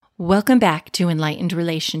Welcome back to Enlightened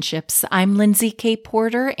Relationships. I'm Lindsay K.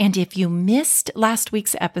 Porter, and if you missed last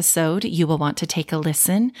week's episode, you will want to take a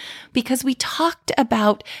listen because we talked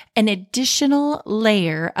about an additional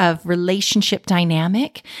layer of relationship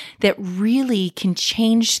dynamic that really can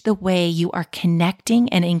change the way you are connecting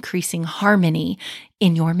and increasing harmony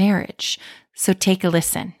in your marriage. So take a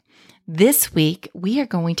listen. This week, we are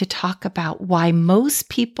going to talk about why most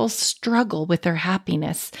people struggle with their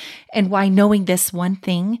happiness and why knowing this one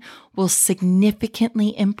thing will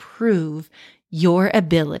significantly improve your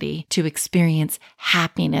ability to experience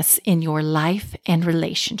happiness in your life and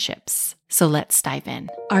relationships. So let's dive in.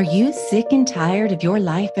 Are you sick and tired of your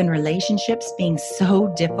life and relationships being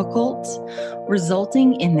so difficult,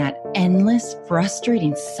 resulting in that endless,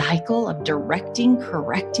 frustrating cycle of directing,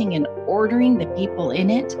 correcting, and ordering the people in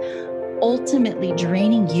it, ultimately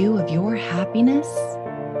draining you of your happiness?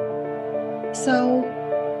 So,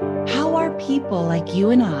 how are people like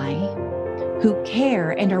you and I, who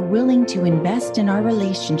care and are willing to invest in our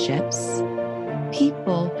relationships,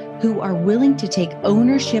 people who are willing to take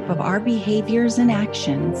ownership of our behaviors and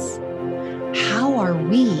actions, how are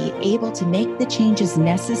we able to make the changes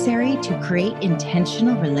necessary to create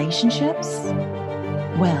intentional relationships?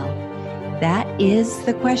 Well, that is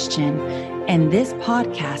the question, and this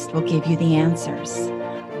podcast will give you the answers.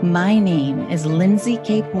 My name is Lindsay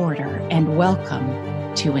K. Porter, and welcome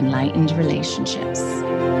to Enlightened Relationships.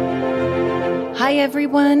 Hi,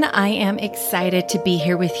 everyone. I am excited to be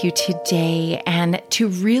here with you today and to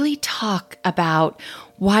really talk about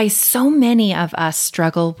why so many of us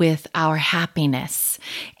struggle with our happiness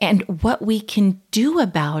and what we can do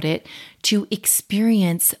about it to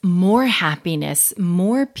experience more happiness,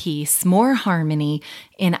 more peace, more harmony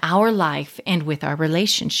in our life and with our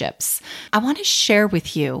relationships. I want to share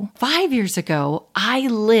with you, 5 years ago, I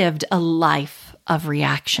lived a life of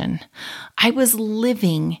reaction. I was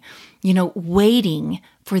living, waiting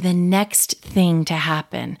for the next thing to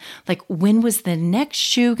happen. Like, when was the next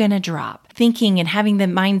shoe going to drop? Thinking and having the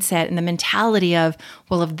mindset and the mentality of,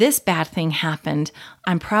 well, if this bad thing happened,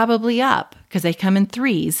 I'm probably up because they come in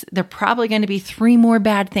threes. They're probably going to be 3 more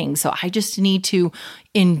bad things. So I just need to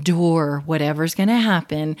endure whatever's going to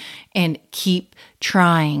happen and keep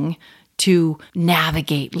trying to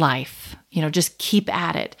navigate life, just keep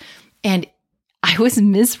at it. And I was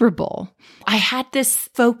miserable. I had this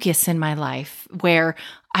focus in my life where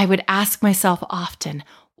I would ask myself often,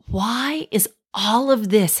 why is all of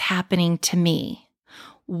this happening to me?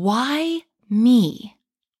 Why me?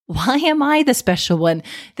 Why am I the special one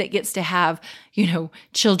that gets to have,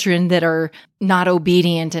 children that are not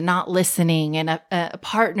obedient and not listening, and a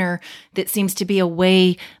partner that seems to be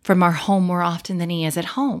away from our home more often than he is at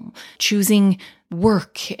home, choosing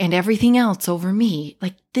work and everything else over me?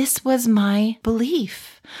 Like, this was my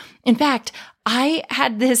belief. In fact, I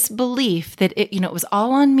had this belief that it was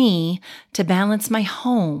all on me to balance my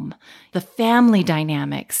home, the family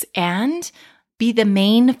dynamics, and be the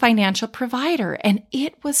main financial provider. And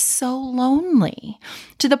it was so lonely,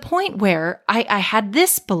 to the point where I had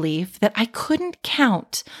this belief that I couldn't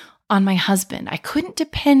count on my husband. I couldn't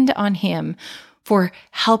depend on him for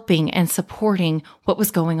helping and supporting what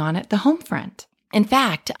was going on at the home front. In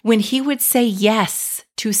fact, when he would say yes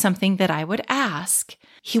to something that I would ask,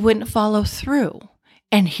 he wouldn't follow through.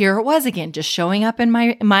 And here it was again, just showing up in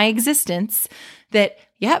my existence that,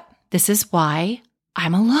 yep, this is why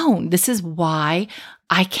I'm alone. This is why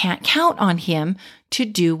I can't count on him to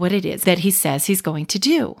do what it is that he says he's going to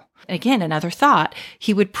do. Again, another thought,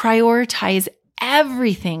 he would prioritize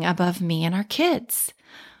everything above me and our kids.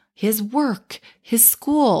 His work, his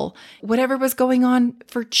school, whatever was going on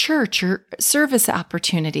for church or service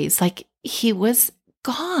opportunities, like, he was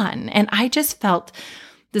gone. And I just felt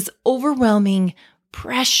this overwhelming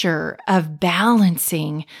pressure of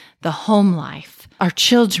balancing the home life, our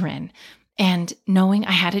children, and knowing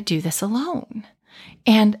I had to do this alone.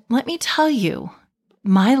 And let me tell you,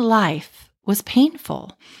 my life was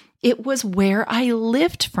painful. It was where I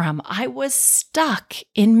lived from. I was stuck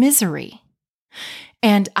in misery.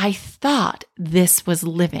 And I thought this was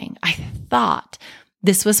living. I thought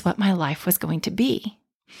this was what my life was going to be.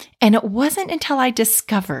 And it wasn't until I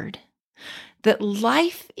discovered that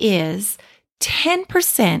life is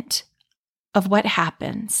 10% of what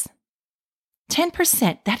happens.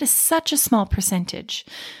 10%, that is such a small percentage.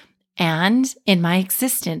 And in my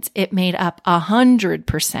existence, it made up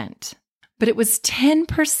 100%. But it was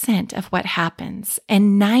 10% of what happens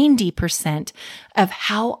and 90% of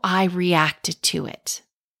how I reacted to it.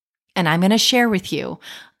 And I'm going to share with you,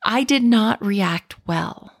 I did not react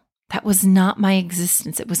well. That was not my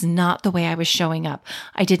existence. It was not the way I was showing up.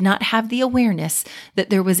 I did not have the awareness that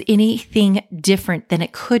there was anything different than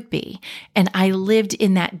it could be. And I lived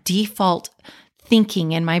in that default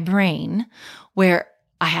thinking in my brain where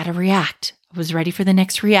I had to react. I was ready for the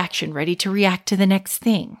next reaction, ready to react to the next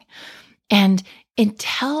thing. And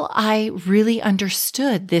until I really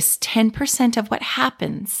understood this 10% of what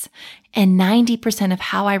happens and 90% of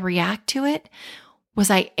how I react to it, was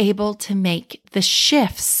I able to make the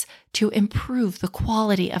shifts to improve the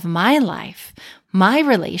quality of my life, my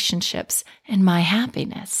relationships, and my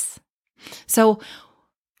happiness. So,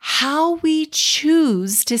 how we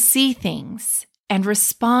choose to see things and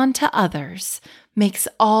respond to others makes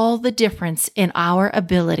all the difference in our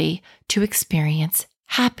ability to experience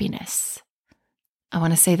happiness. I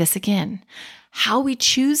want to say this again. How we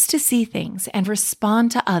choose to see things and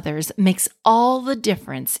respond to others makes all the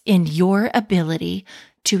difference in your ability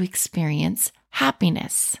to experience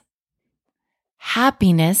happiness.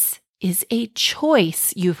 Happiness is a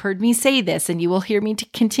choice. You've heard me say this, and you will hear me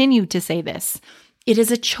continue to say this. It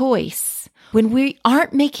is a choice. When we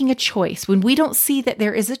aren't making a choice, when we don't see that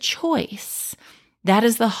there is a choice, that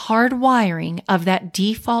is the hardwiring of that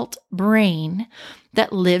default brain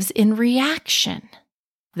that lives in reaction.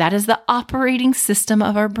 That is the operating system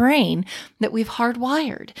of our brain that we've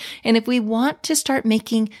hardwired. And if we want to start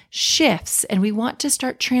making shifts and we want to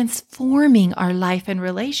start transforming our life and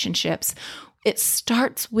relationships, it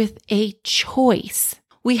starts with a choice.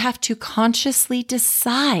 We have to consciously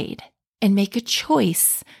decide and make a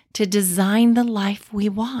choice to design the life we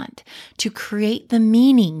want, to create the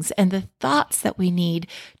meanings and the thoughts that we need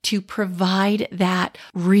to provide that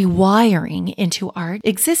rewiring into our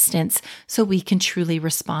existence so we can truly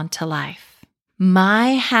respond to life. My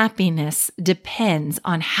happiness depends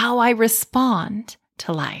on how I respond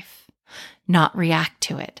to life, not react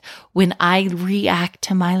to it. When I react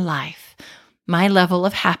to my life, my level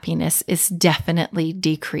of happiness is definitely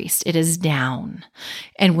decreased. It is down.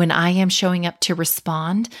 And when I am showing up to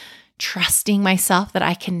respond, trusting myself that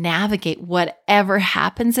I can navigate whatever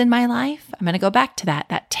happens in my life, I'm going to go back to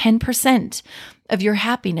that 10% of your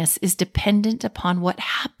happiness is dependent upon what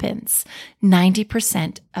happens.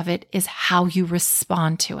 90% of it is how you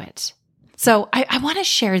respond to it. So I want to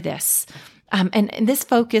share this. And this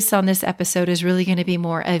focus on this episode is really going to be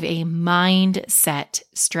more of a mindset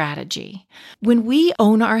strategy. When we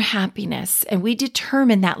own our happiness and we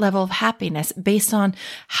determine that level of happiness based on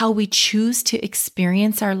how we choose to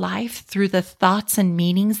experience our life through the thoughts and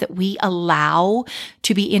meanings that we allow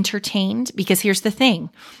to be entertained, because here's the thing,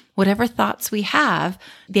 whatever thoughts we have,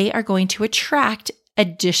 they are going to attract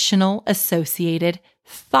additional associated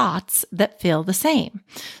thoughts that feel the same.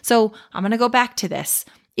 So I'm going to go back to this.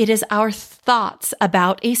 It is our thoughts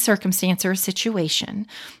about a circumstance or a situation.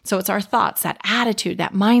 So it's our thoughts, that attitude,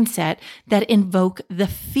 that mindset that invoke the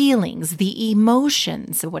feelings, the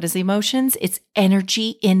emotions. So what is emotions? It's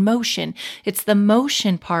energy in motion. It's the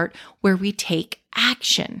motion part where we take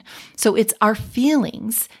action. So it's our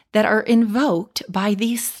feelings that are invoked by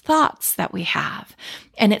these thoughts that we have.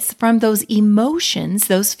 And it's from those emotions,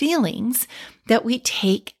 those feelings, that we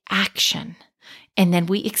take action. And then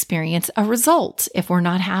we experience a result. If we're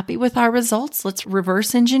not happy with our results, let's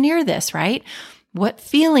reverse engineer this, right? What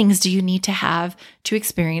feelings do you need to have to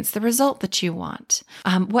experience the result that you want?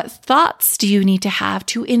 What thoughts do you need to have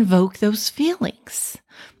to invoke those feelings?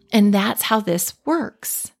 And that's how this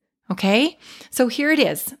works. Okay? So here it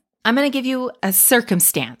is. I'm going to give you a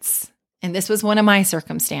circumstance. And this was one of my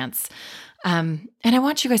circumstances. And I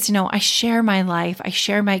want you guys to know I share my life, I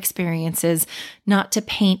share my experiences, not to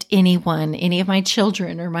paint anyone, any of my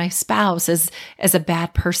children or my spouse as a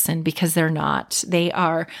bad person, because they're not. They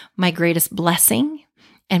are my greatest blessing,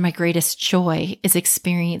 and my greatest joy is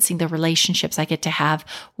experiencing the relationships I get to have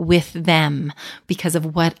with them because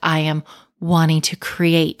of what I am wanting to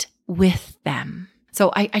create with them.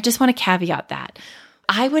 So I just want to caveat that.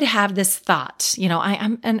 I would have this thought,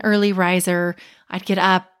 I'm an early riser. I'd get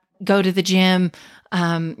up, go to the gym,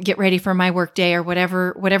 get ready for my work day or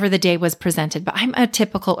whatever the day was presented. But I'm a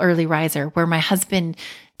typical early riser where my husband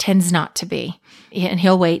tends not to be. And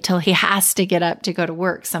he'll wait till he has to get up to go to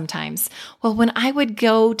work sometimes. Well, when I would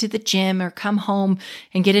go to the gym or come home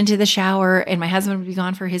and get into the shower and my husband would be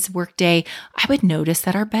gone for his work day, I would notice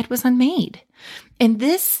that our bed was unmade. And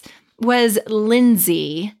this was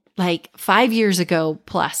Lindsay like 5 years ago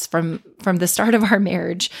plus from the start of our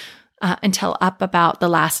marriage until up about the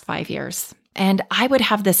last 5 years. And I would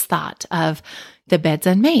have this thought of the bed's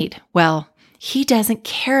unmade. Well, he doesn't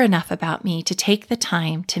care enough about me to take the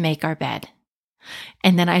time to make our bed.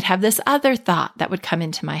 And then I'd have this other thought that would come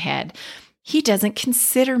into my head. He doesn't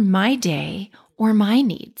consider my day or my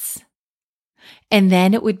needs. And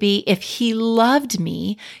then it would be, if he loved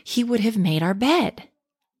me, he would have made our bed.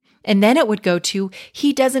 And then it would go to,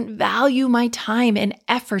 he doesn't value my time and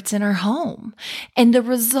efforts in our home. And the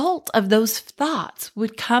result of those thoughts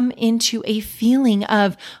would come into a feeling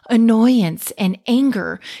of annoyance and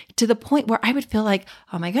anger, to the point where I would feel like,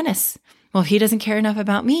 oh my goodness, well, if he doesn't care enough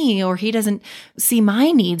about me, or he doesn't see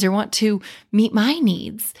my needs or want to meet my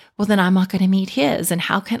needs, well, then I'm not going to meet his. And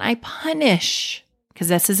how can I punish? Because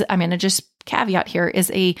this is, I'm going to just caveat here,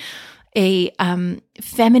 is a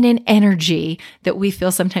feminine energy that we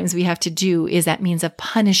feel sometimes we have to do, is that means of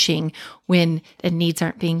punishing when the needs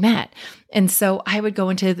aren't being met. And so I would go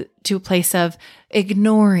into a place of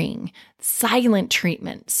ignoring, silent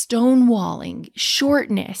treatment, stonewalling,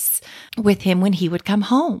 shortness with him when he would come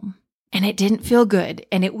home. And it didn't feel good.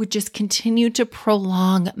 And it would just continue to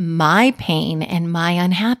prolong my pain and my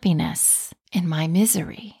unhappiness and my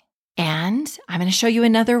misery. And I'm going to show you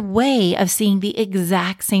another way of seeing the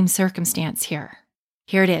exact same circumstance here.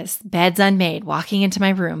 Here it is. Bed's unmade. Walking into my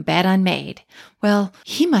room, bed unmade. Well,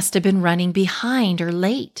 he must have been running behind or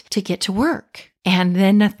late to get to work. And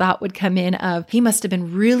then a thought would come in of, he must have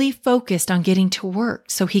been really focused on getting to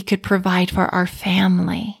work so he could provide for our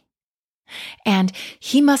family. And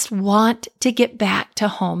he must want to get back to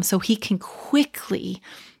home so he can quickly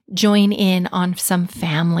join in on some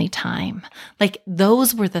family time. Like,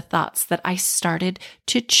 those were the thoughts that I started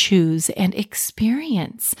to choose and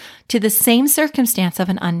experience to the same circumstance of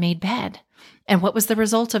an unmade bed. And what was the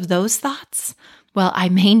result of those thoughts? Well, I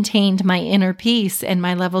maintained my inner peace and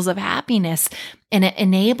my levels of happiness, and it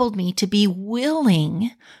enabled me to be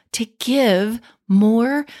willing to give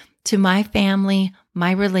more to my family,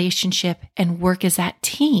 my relationship, and work as that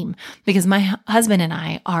team, because my husband and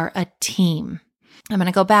I are a team. I'm going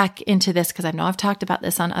to go back into this because I know I've talked about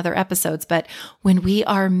this on other episodes, but when we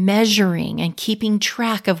are measuring and keeping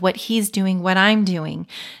track of what he's doing, what I'm doing,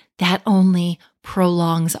 that only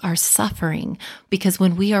prolongs our suffering. Because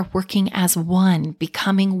when we are working as one,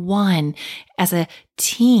 becoming one as a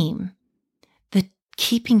team, the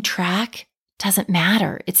keeping track doesn't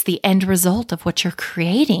matter. It's the end result of what you're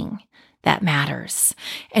creating that matters.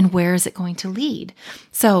 And where is it going to lead?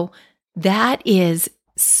 So that is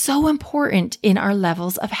so important in our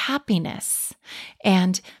levels of happiness.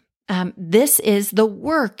 And this is the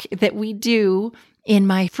work that we do in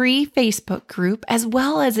my free Facebook group, as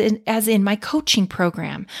well as in my coaching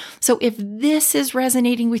program. So if this is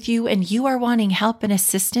resonating with you and you are wanting help and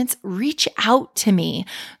assistance, reach out to me.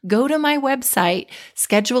 Go to my website,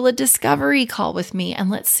 schedule a discovery call with me,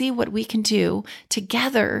 and let's see what we can do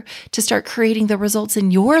together to start creating the results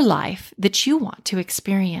in your life that you want to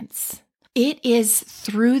experience. It is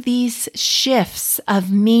through these shifts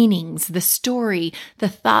of meanings, the story, the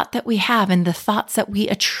thought that we have, and the thoughts that we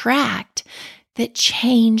attract that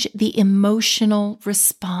change the emotional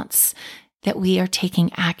response that we are taking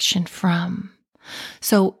action from.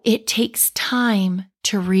 So it takes time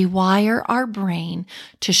to rewire our brain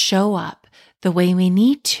to show up the way we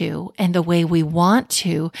need to and the way we want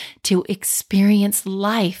to experience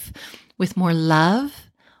life with more love,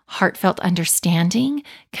 heartfelt understanding,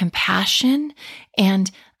 compassion, and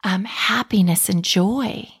happiness and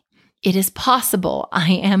joy. It is possible.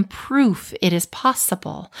 I am proof it is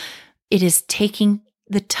possible. It is taking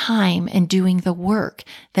the time and doing the work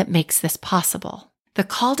that makes this possible. The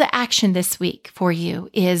call to action this week for you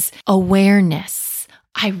is awareness.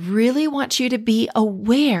 I really want you to be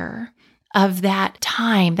aware of that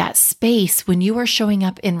time, that space when you are showing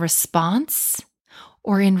up in response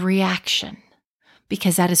or in reaction,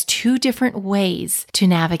 because that is two different ways to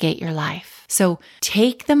navigate your life. So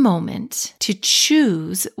take the moment to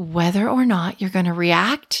choose whether or not you're going to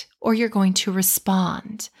react or you're going to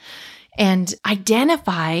respond. And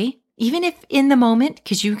identify, even if in the moment,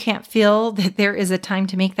 because you can't feel that there is a time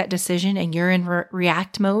to make that decision and you're in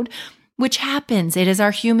react mode, which happens. It is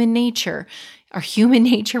our human nature. Our human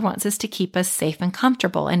nature wants us to keep us safe and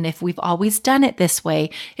comfortable. And if we've always done it this way,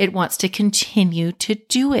 it wants to continue to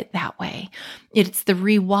do it that way. It's the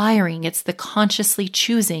rewiring. It's the consciously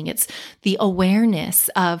choosing. It's the awareness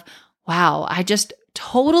of, wow, I just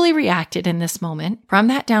totally reacted in this moment from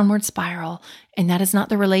that downward spiral. And that is not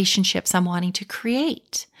the relationships I'm wanting to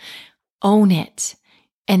create. Own it.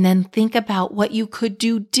 And then think about what you could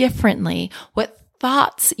do differently, what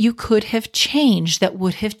thoughts you could have changed that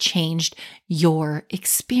would have changed your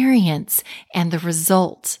experience and the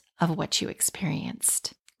result of what you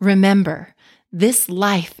experienced. Remember, this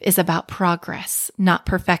life is about progress, not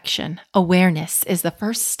perfection. Awareness is the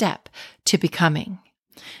first step to becoming.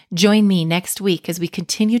 Join me next week as we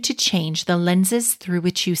continue to change the lenses through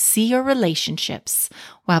which you see your relationships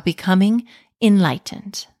while becoming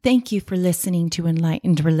enlightened. Thank you for listening to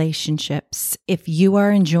Enlightened Relationships. If you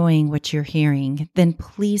are enjoying what you're hearing, then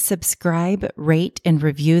please subscribe, rate, and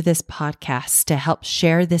review this podcast to help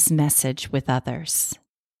share this message with others.